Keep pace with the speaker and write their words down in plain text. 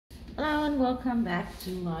Hello and welcome back to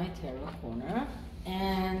my tarot corner,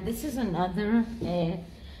 and this is another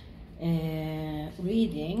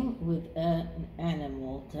reading with an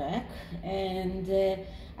animal deck, and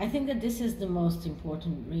I think that this is the most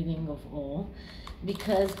important reading of all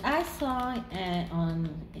because I saw on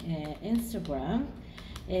Instagram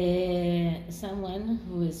someone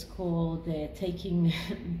who is called taking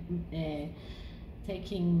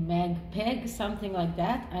Meg Peg, something like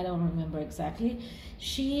that. I don't remember exactly.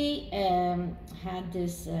 She had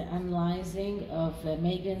this analyzing of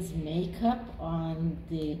Meghan's makeup on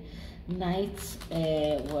the night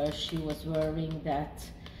where she was wearing that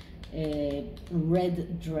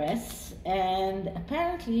red dress, and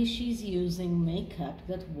apparently she's using makeup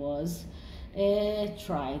that was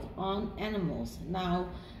tried on animals. Now,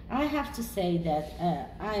 I have to say that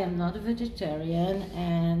I am not a vegetarian,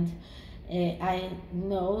 and I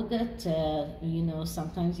know that, you know,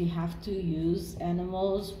 sometimes you have to use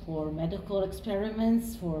animals for medical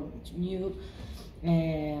experiments, for new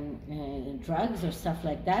drugs or stuff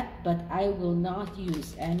like that, but I will not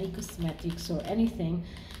use any cosmetics or anything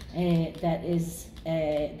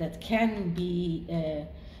that can be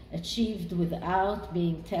achieved without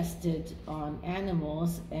being tested on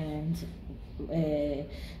animals, and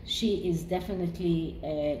she is definitely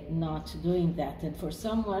not doing that. And for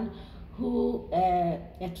someone who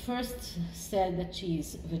at first said that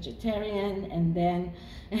she's vegetarian and then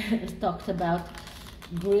talked about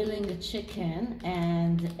grilling a chicken,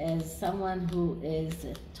 and as someone who is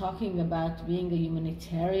talking about being a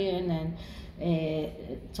humanitarian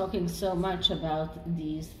and talking so much about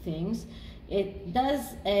these things, it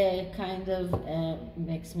does kind of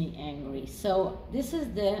makes me angry. So this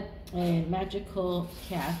is the Magical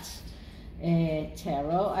Cat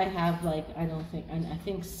tarot. I have like, I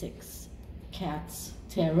think 6 cats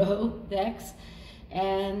tarot decks,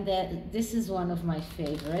 and this is one of my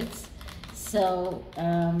favorites. So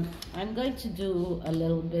I'm going to do a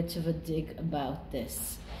little bit of a dig about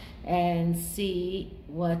this and see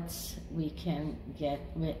what we can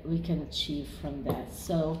achieve from that.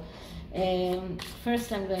 So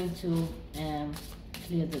first I'm going to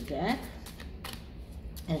clear the deck,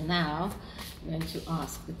 and now I'm going to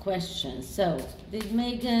ask the question. So, did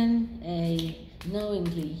Meghan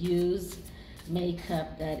knowingly use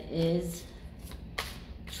makeup that is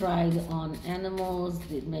tried on animals?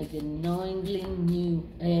 Did Meghan knowingly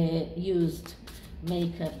used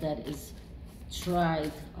makeup that is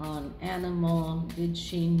tried on animal? Did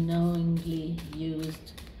she knowingly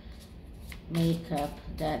used makeup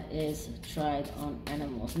that is tried on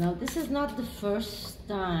animals? Now, this is not the first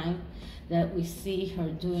time that we see her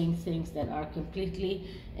doing things that are completely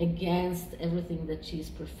against everything that she's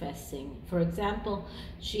professing. For example,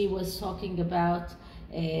 she was talking about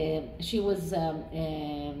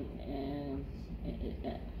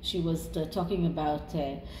talking about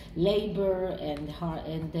labor and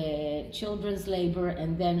children's labor,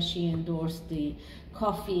 and then she endorsed the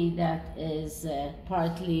coffee that is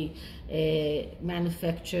partly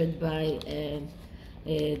manufactured by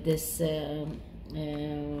this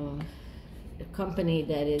company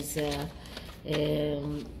that is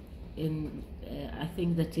I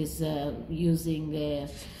think that is using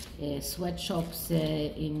sweatshops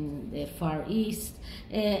in the Far East,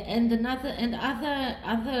 and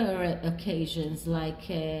other occasions, like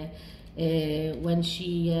when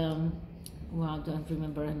she well, I don't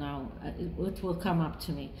remember now, it will come up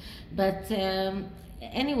to me, but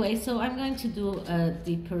anyway, so I'm going to do a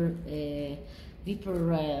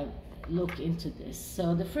deeper look into this.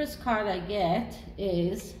 So the first card I get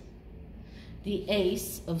is the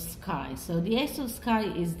Ace of Sky. So the Ace of Sky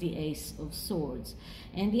is the Ace of Swords,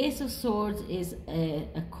 and the Ace of Swords is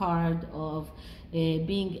a card of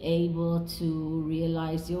being able to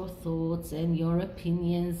realize your thoughts and your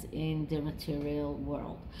opinions in the material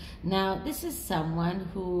world. Now, this is someone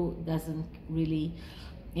who doesn't really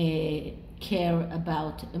care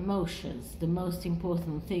about emotions. The most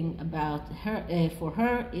important thing about her, for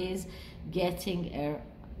her, is getting her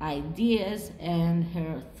ideas and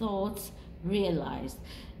her thoughts realized.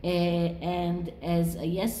 And as a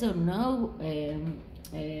yes or no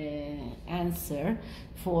answer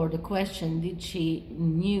for the question, did she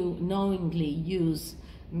knowingly use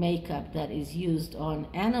makeup that is used on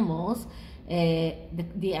animals,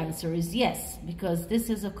 the answer is yes, because this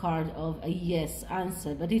is a card of a yes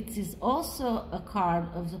answer, but it is also a card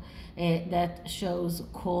of that shows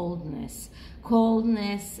coldness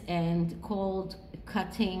and cold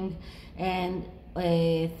cutting, and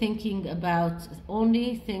thinking about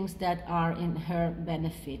only things that are in her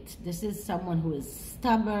benefit. This is someone who is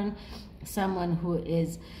stubborn, someone who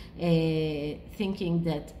is thinking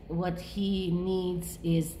that what he needs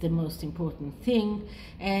is the most important thing,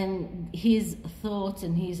 and his thoughts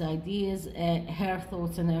and his ideas, her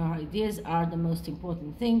thoughts and her ideas are the most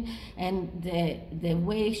important thing, and the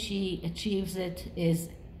way she achieves it is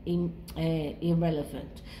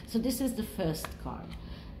irrelevant. So this is the first card.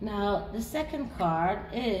 Now the second card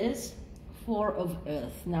is Four of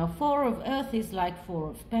Earth. Now Four of Earth is like Four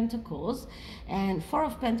of Pentacles, and Four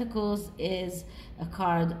of Pentacles is a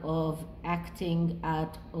card of acting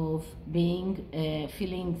out of being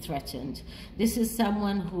feeling threatened. This is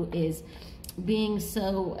someone who is being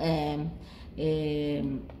so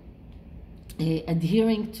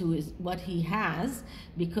adhering to what he has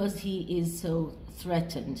because he is so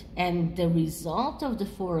threatened, and the result of the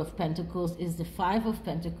Four of Pentacles is the Five of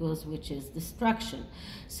Pentacles, which is destruction.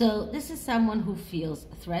 So this is someone who feels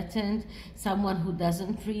threatened, someone who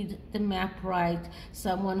doesn't read the map right,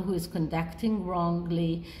 someone who is conducting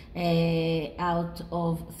wrongly out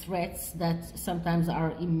of threats that sometimes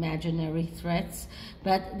are imaginary threats.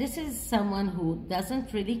 But this is someone who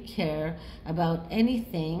doesn't really care about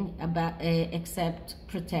anything except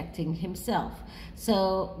protecting himself.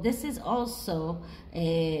 So this is also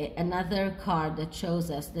another card that shows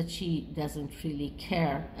us that she doesn't really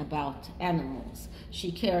care about animals.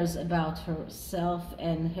 She cares about herself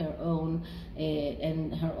and her own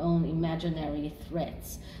imaginary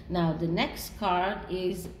threats. Now the next card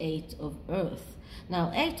is Eight of Earth.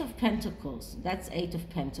 Now Eight of Pentacles, that's Eight of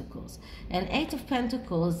Pentacles, and Eight of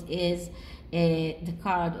Pentacles is the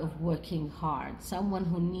card of working hard, someone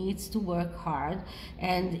who needs to work hard,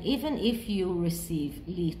 and even if you receive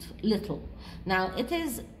little. Now it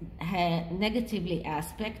is negatively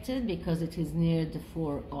aspected because it is near the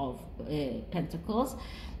Four of Pentacles,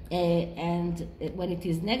 and when it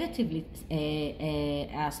is negatively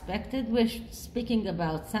aspected, we're speaking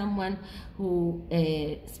about someone who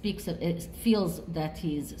feels that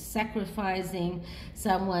he's sacrificing,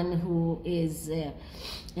 someone who is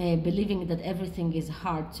believing that everything is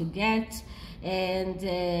hard to get, and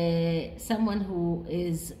someone who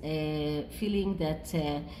is feeling that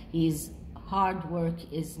his hard work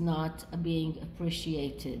is not being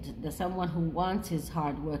appreciated. There's someone who wants his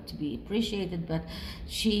hard work to be appreciated, but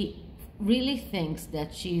she really thinks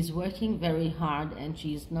that she's working very hard and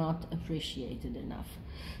she's not appreciated enough.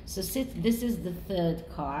 So this is the third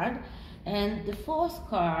card, and the fourth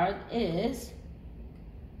card is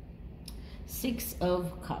Six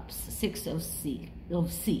of Cups, Six of Sea.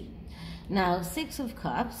 Now, Six of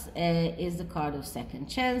Cups is the card of second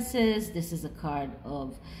chances. This is a card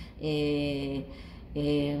of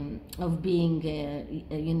being,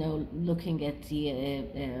 you know, looking at the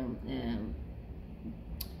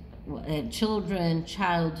children,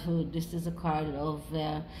 childhood. This is a card of,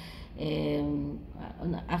 I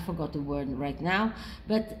forgot the word right now,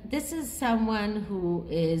 but this is someone who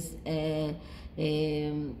is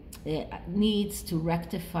needs to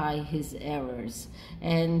rectify his errors,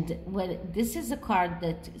 and this is a card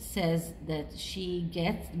that says that she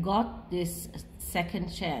got this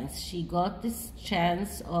second chance. She got this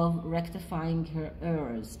chance of rectifying her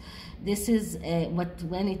errors. This is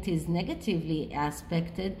when it is negatively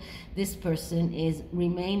aspected, this person is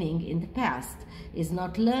remaining in the past, is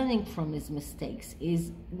not learning from his mistakes,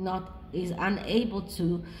 is unable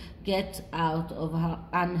to get out of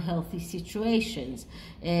unhealthy situations,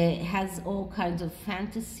 has all kinds of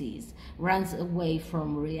fantasies, runs away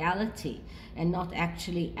from reality and not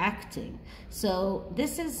actually acting. So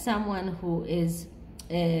this is someone who is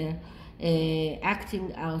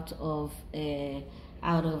acting out of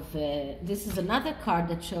this is another card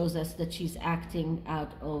that shows us that she's acting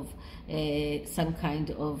out of some kind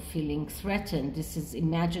of feeling threatened. This is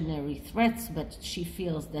imaginary threats, but she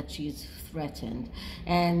feels that she's threatened,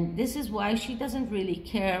 and this is why she doesn't really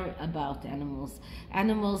care about animals.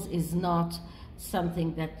 Animals is not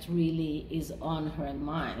something that really is on her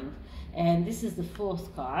mind. And this is the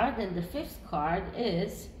fourth card, and the fifth card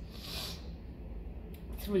is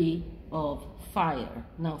Three of Fire.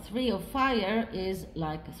 Now, Three of Fire is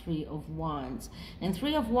like a Three of Wands, and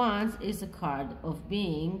Three of Wands is a card of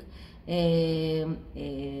being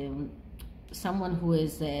someone who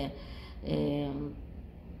is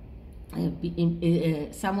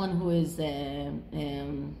someone who is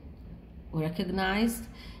recognized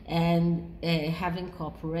and having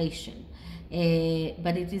cooperation.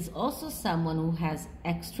 But it is also someone who has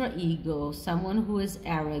extra ego, someone who is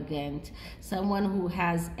arrogant, someone who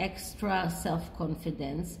has extra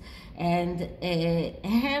self-confidence, and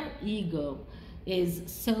her ego is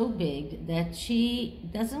so big that she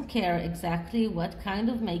doesn't care exactly what kind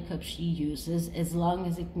of makeup she uses as long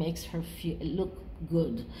as it makes her look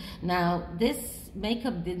good. Now, this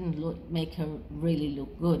makeup didn't make her really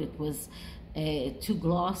look good. It was too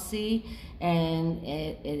glossy, and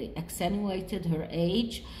it accentuated her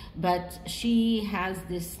age, but she has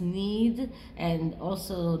this need, and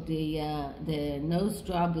also the nose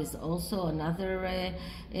job is also another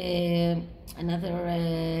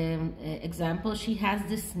example. She has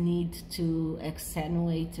this need to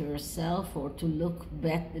accentuate herself or to look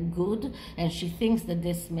good, and she thinks that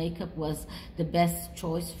this makeup was the best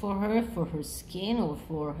choice for her skin, or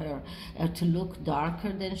for her to look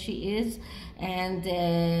darker than she is, and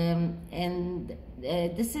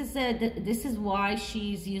this is why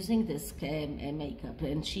she's using this makeup,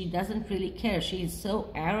 and she doesn't really care. She is so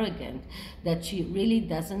arrogant that she really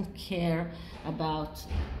doesn't care about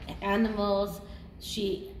animals.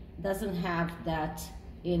 She doesn't have that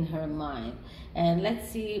in her mind. And let's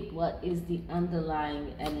see what is the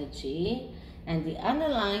underlying energy. And the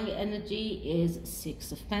underlying energy is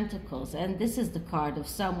Six of Pentacles, and this is the card of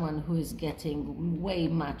someone who is getting way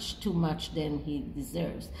too much than he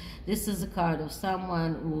deserves. This is a card of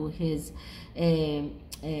someone who is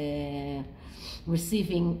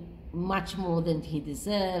receiving much more than he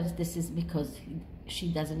deserves. This is because she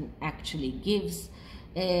doesn't actually gives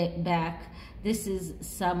back. This is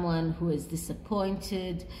someone who is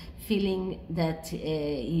disappointed, feeling that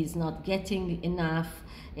he's not getting enough,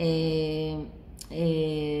 and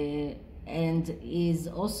is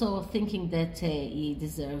also thinking that he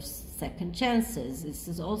deserves second chances. This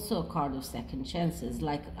is also a card of second chances,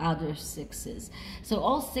 like other sixes. So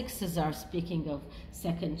all sixes are speaking of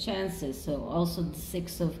second chances. So also the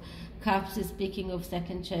Six of Cups is speaking of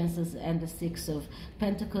second chances, and the Six of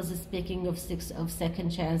Pentacles is speaking of second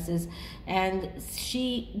chances, and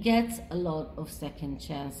she gets a lot of second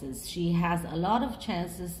chances. She has a lot of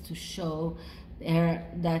chances to show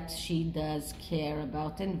that she does care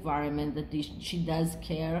about the environment, that she does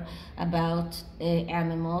care about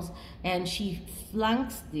animals, and she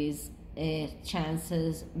flunks these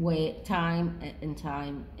chances time and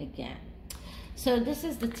time again. So this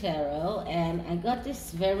is the tarot, and I got this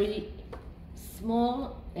very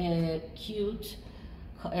small, cute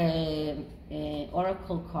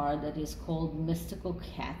oracle card that is called Mystical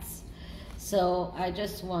Cats. So I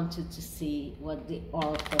just wanted to see what the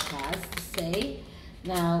oracle has to say.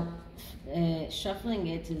 Now, shuffling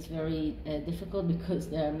it is very difficult because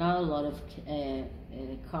there are not a lot of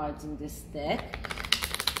cards in this deck,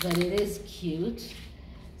 but it is cute.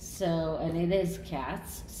 So, and it is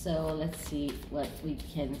cats. So let's see what we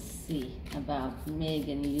can see about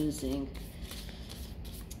Meghan using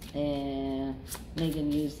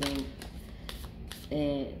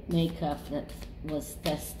makeup that was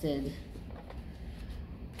tested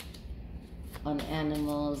on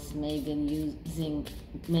animals. Meghan using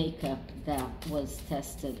makeup that was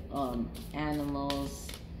tested on animals.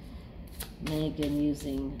 Meghan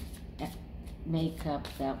using makeup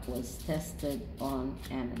that was tested on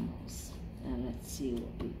animals. And let's see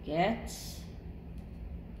what we get.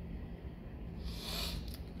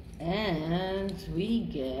 And we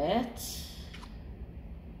get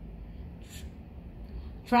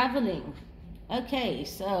traveling. Okay,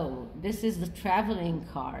 so this is the traveling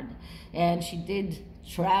card, and she did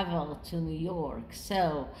travel to New York.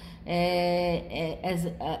 So as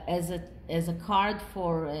a card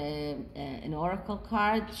for an oracle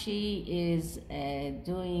card, she is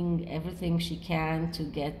doing everything she can to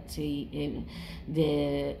get to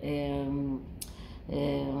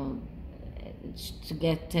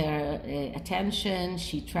get their attention.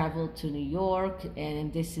 She traveled to New York,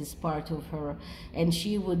 and this is part of her, and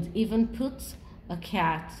she would even put a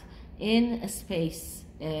cat in a space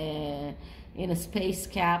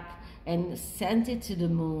cap and sent it to the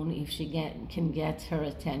moon if she can get her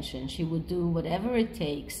attention. She would do whatever it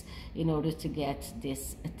takes in order to get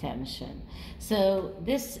this attention. So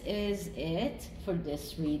this is it for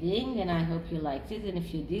this reading, and I hope you liked it, and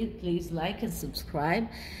if you did, please like and subscribe,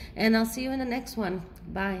 and I'll see you in the next one.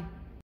 Bye.